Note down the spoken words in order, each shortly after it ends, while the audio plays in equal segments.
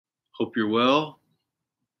Hope you're well.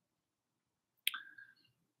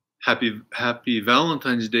 Happy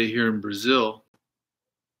Valentine's Day here in Brazil.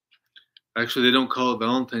 Actually, they don't call it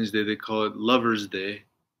Valentine's Day, they call it Lover's Day.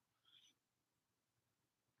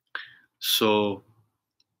 So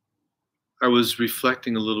I was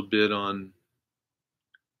reflecting a little bit on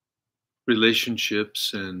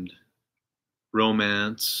relationships and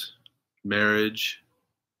romance, marriage.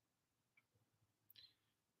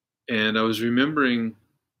 And I was remembering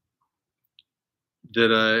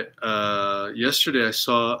that yesterday I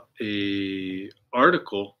saw a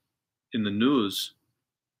article in the news.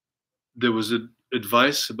 There was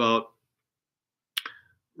advice about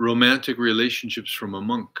romantic relationships from a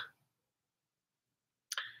monk.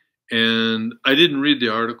 And I didn't read the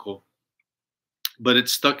article, but it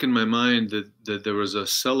stuck in my mind that there was a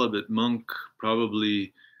celibate monk,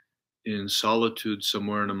 probably in solitude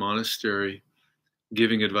somewhere in a monastery,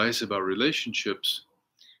 giving advice about relationships.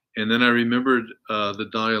 And then I remembered the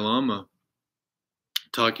Dalai Lama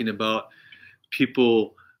talking about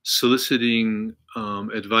people soliciting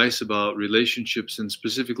advice about relationships and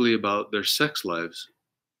specifically about their sex lives.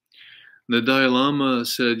 And the Dalai Lama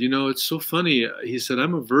said, you know, it's so funny. He said,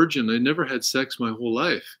 I'm a virgin. I never had sex my whole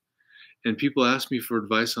life. And people ask me for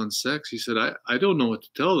advice on sex. He said, I don't know what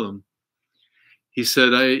to tell them. He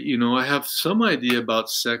said, I have some idea about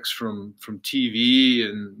sex from TV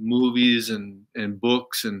and movies and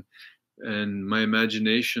books and my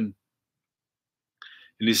imagination.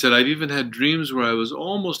 And he said, I've even had dreams where I was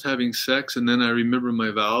almost having sex and then I remember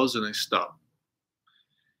my vows and I stopped.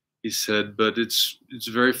 He said, but it's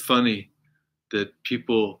very funny that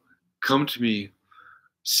people come to me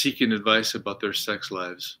seeking advice about their sex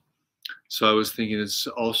lives. So I was thinking it's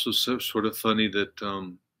also sort of funny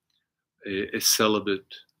that a celibate,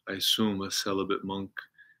 I assume a celibate monk,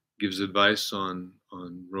 gives advice on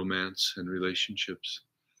romance and relationships.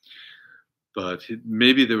 But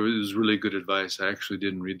maybe there was really good advice. I actually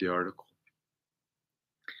didn't read the article.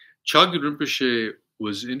 Chagdud Rinpoche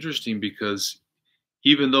was interesting because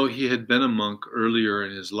even though he had been a monk earlier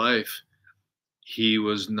in his life, he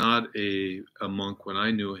was not a monk when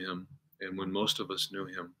I knew him and when most of us knew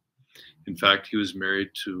him. In fact, he was married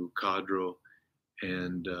to Kadro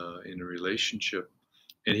and in a relationship.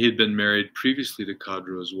 And he had been married previously to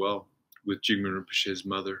Kadro as well, with Jigme Rinpoche's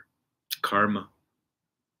mother, Karma.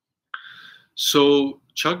 So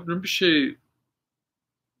Chagdud Rinpoche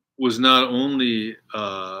was not only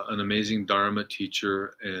an amazing Dharma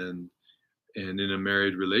teacher and in a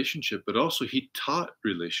married relationship, but also he taught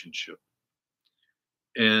relationship.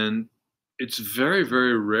 And it's very,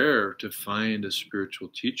 very rare to find a spiritual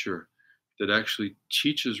teacher that actually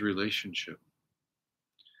teaches relationship.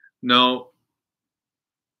 Now,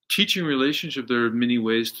 teaching relationship, there are many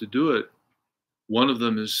ways to do it. One of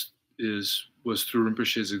them was through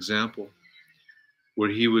Rinpoche's example,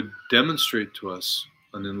 where he would demonstrate to us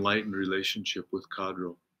an enlightened relationship with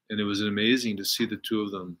Kadro. And it was amazing to see the two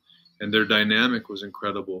of them, and their dynamic was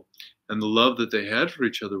incredible. And the love that they had for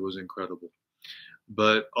each other was incredible.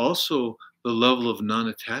 But also the level of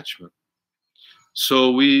non-attachment.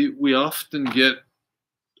 So we often get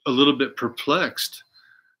a little bit perplexed.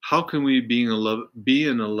 How can we be in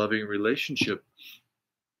a loving relationship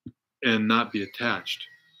and not be attached?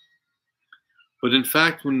 But in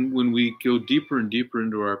fact, when we go deeper and deeper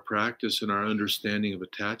into our practice and our understanding of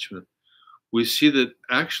attachment, we see that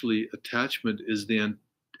actually attachment is the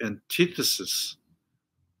antithesis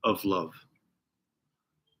of love.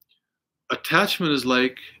 Attachment is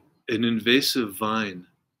like an invasive vine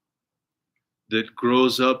that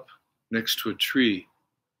grows up next to a tree,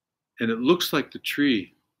 and it looks like the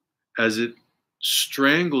tree as it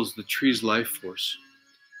strangles the tree's life force.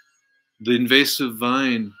 The invasive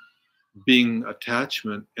vine being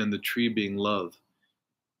attachment and the tree being love.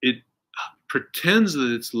 It pretends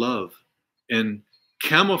that it's love and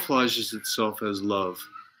camouflages itself as love.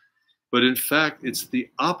 But in fact, it's the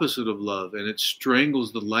opposite of love, and it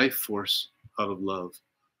strangles the life force out of love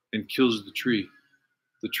and kills the tree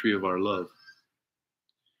of our love.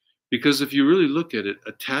 Because if you really look at it,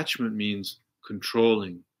 attachment means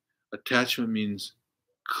controlling. Attachment means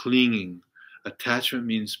clinging. Attachment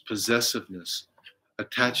means possessiveness.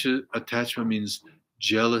 Attachment means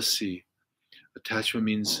jealousy. Attachment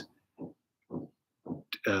means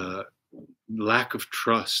lack of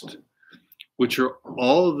trust, which are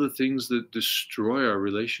all of the things that destroy our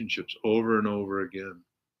relationships over and over again.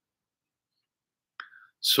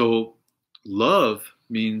 So love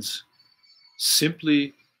means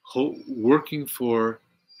simply working for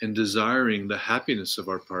and desiring the happiness of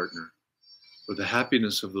our partner or the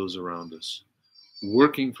happiness of those around us,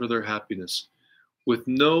 working for their happiness with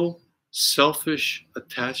no selfish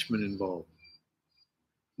attachment involved,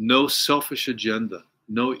 no selfish agenda,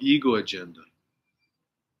 no ego agenda.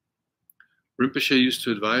 Rinpoche used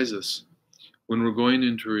to advise us, when we're going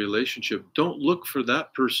into a relationship, don't look for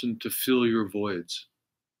that person to fill your voids.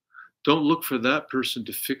 Don't look for that person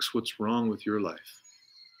to fix what's wrong with your life.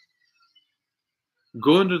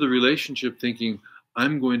 Go into the relationship thinking,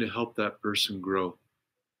 I'm going to help that person grow.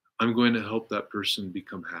 I'm going to help that person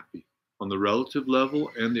become happy on the relative level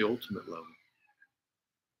and the ultimate level.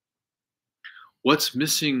 What's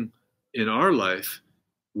missing in our life,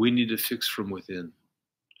 we need to fix from within.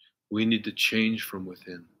 We need to change from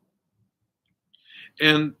within.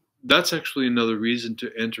 And that's actually another reason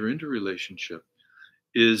to enter into relationship,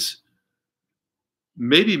 is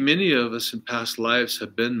maybe many of us in past lives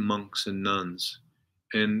have been monks and nuns,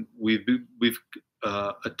 and we've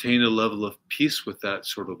attained a level of peace with that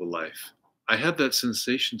sort of a life. I have that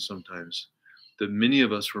sensation sometimes that many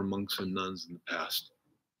of us were monks and nuns in the past.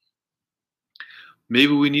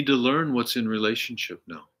 Maybe we need to learn what's in relationship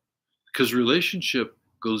now, because relationship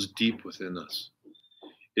goes deep within us.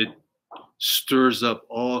 It stirs up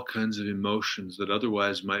all kinds of emotions that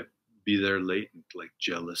otherwise might be there latent, like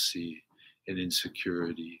jealousy and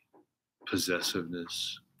insecurity,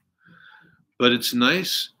 possessiveness. But it's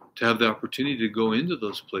nice to have the opportunity to go into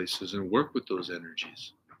those places and work with those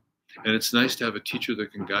energies. And it's nice to have a teacher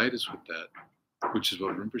that can guide us with that, which is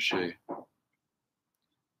what Rinpoche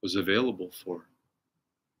was available for.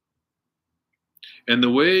 And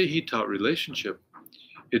the way he taught relationship,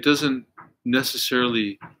 it doesn't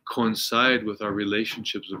necessarily coincide with our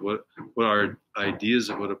relationships of what our ideas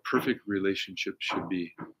of what a perfect relationship should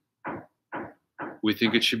be. We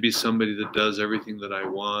think it should be somebody that does everything that I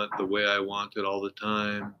want, the way I want it all the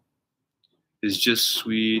time, is just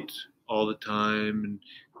sweet all the time, and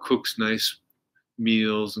cooks nice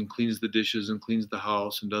meals and cleans the dishes and cleans the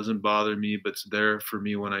house and doesn't bother me, but's there for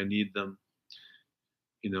me when I need them.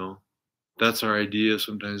 You know, that's our idea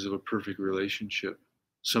sometimes of a perfect relationship.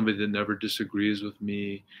 Somebody that never disagrees with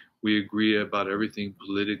me. We agree about everything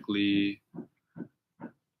politically.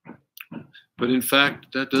 But in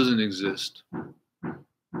fact, that doesn't exist.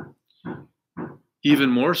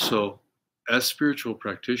 Even more so, as spiritual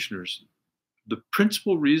practitioners, the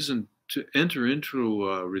principal reason to enter into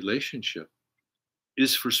a relationship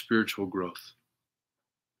is for spiritual growth.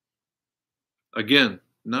 Again,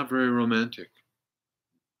 not very romantic,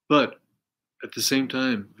 but at the same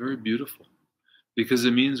time, very beautiful, because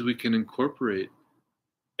it means we can incorporate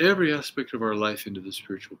every aspect of our life into the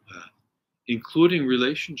spiritual path, including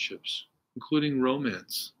relationships, including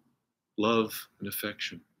romance, love, and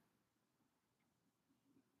affection.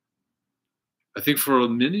 I think for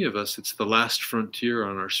many of us, it's the last frontier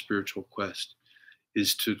on our spiritual quest,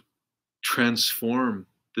 is to transform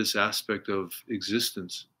this aspect of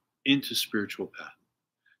existence into spiritual path,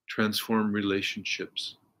 transform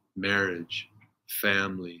relationships, marriage,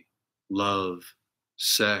 family, love,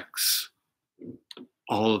 sex,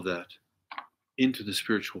 all of that into the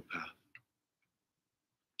spiritual path.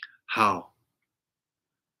 How?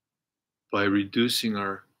 By reducing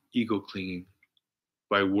our ego clinging,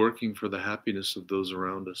 by working for the happiness of those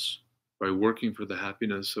around us, by working for the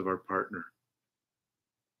happiness of our partner,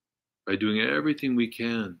 by doing everything we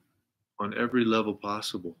can on every level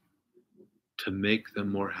possible to make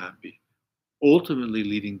them more happy, ultimately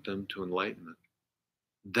leading them to enlightenment.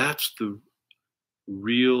 That's the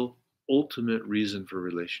real ultimate reason for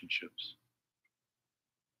relationships.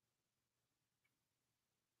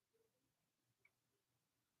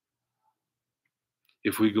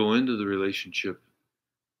 If we go into the relationship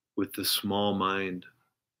with the small mind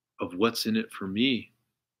of what's in it for me,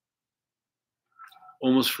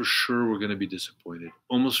 almost for sure we're going to be disappointed.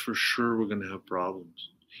 Almost for sure we're going to have problems.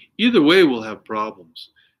 Either way, we'll have problems,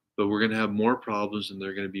 but we're going to have more problems, and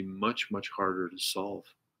they're going to be much, much harder to solve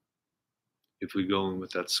if we go in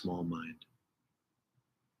with that small mind.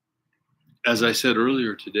 As I said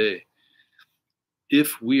earlier today,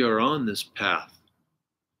 if we are on this path,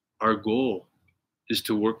 our goal is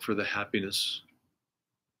to work for the happiness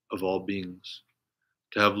of all beings,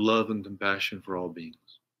 to have love and compassion for all beings.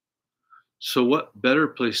 So what better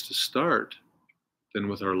place to start than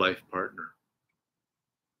with our life partner?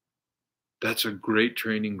 That's a great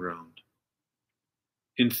training ground.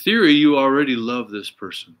 In theory, you already love this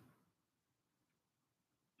person,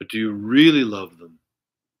 but do you really love them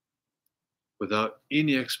without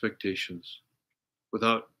any expectations,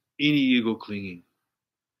 without any ego clinging?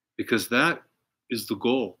 Because that is the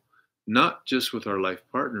goal, not just with our life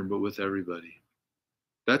partner, but with everybody.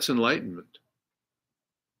 That's enlightenment.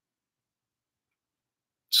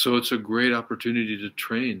 So it's a great opportunity to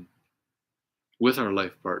train with our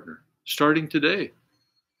life partner, starting today.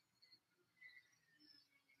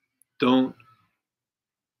 Don't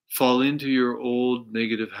fall into your old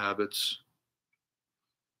negative habits.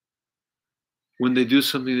 When they do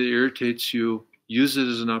something that irritates you, use it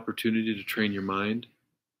as an opportunity to train your mind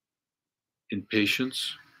in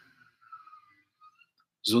patience.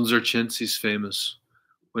 Dzongzar Chensi's famous.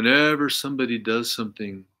 Whenever somebody does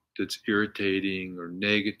something that's irritating or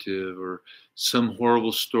negative or some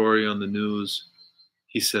horrible story on the news,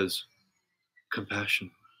 he says,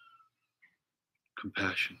 compassion,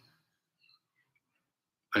 compassion.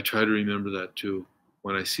 I try to remember that too.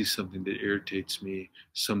 When I see something that irritates me,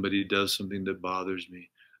 somebody does something that bothers me,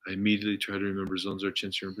 I immediately try to remember Dzongzar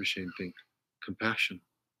Chensi Rinpoche and think, compassion,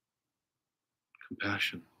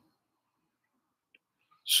 compassion.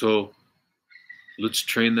 So let's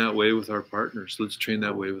train that way with our partners. Let's train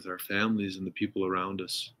that way with our families and the people around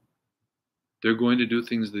us. They're going to do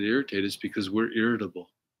things that irritate us because we're irritable,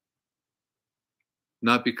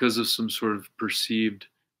 not because of some sort of perceived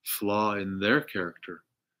flaw in their character.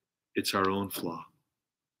 It's our own flaw.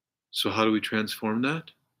 So how do we transform that?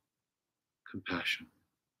 Compassion.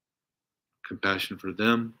 Compassion for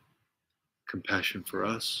them, compassion for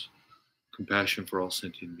us, compassion for all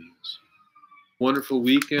sentient beings. Wonderful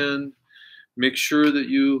weekend. Make sure that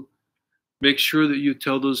you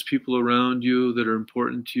tell those people around you that are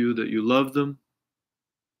important to you that you love them.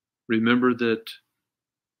 Remember that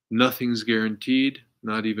nothing's guaranteed,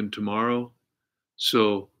 not even tomorrow.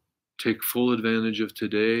 So take full advantage of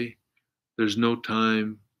today. There's no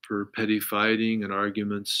time for petty fighting and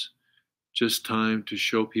arguments, just time to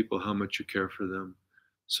show people how much you care for them.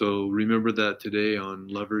 So remember that today on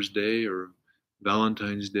Lover's Day or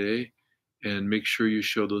Valentine's Day, and make sure you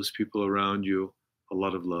show those people around you a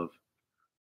lot of love.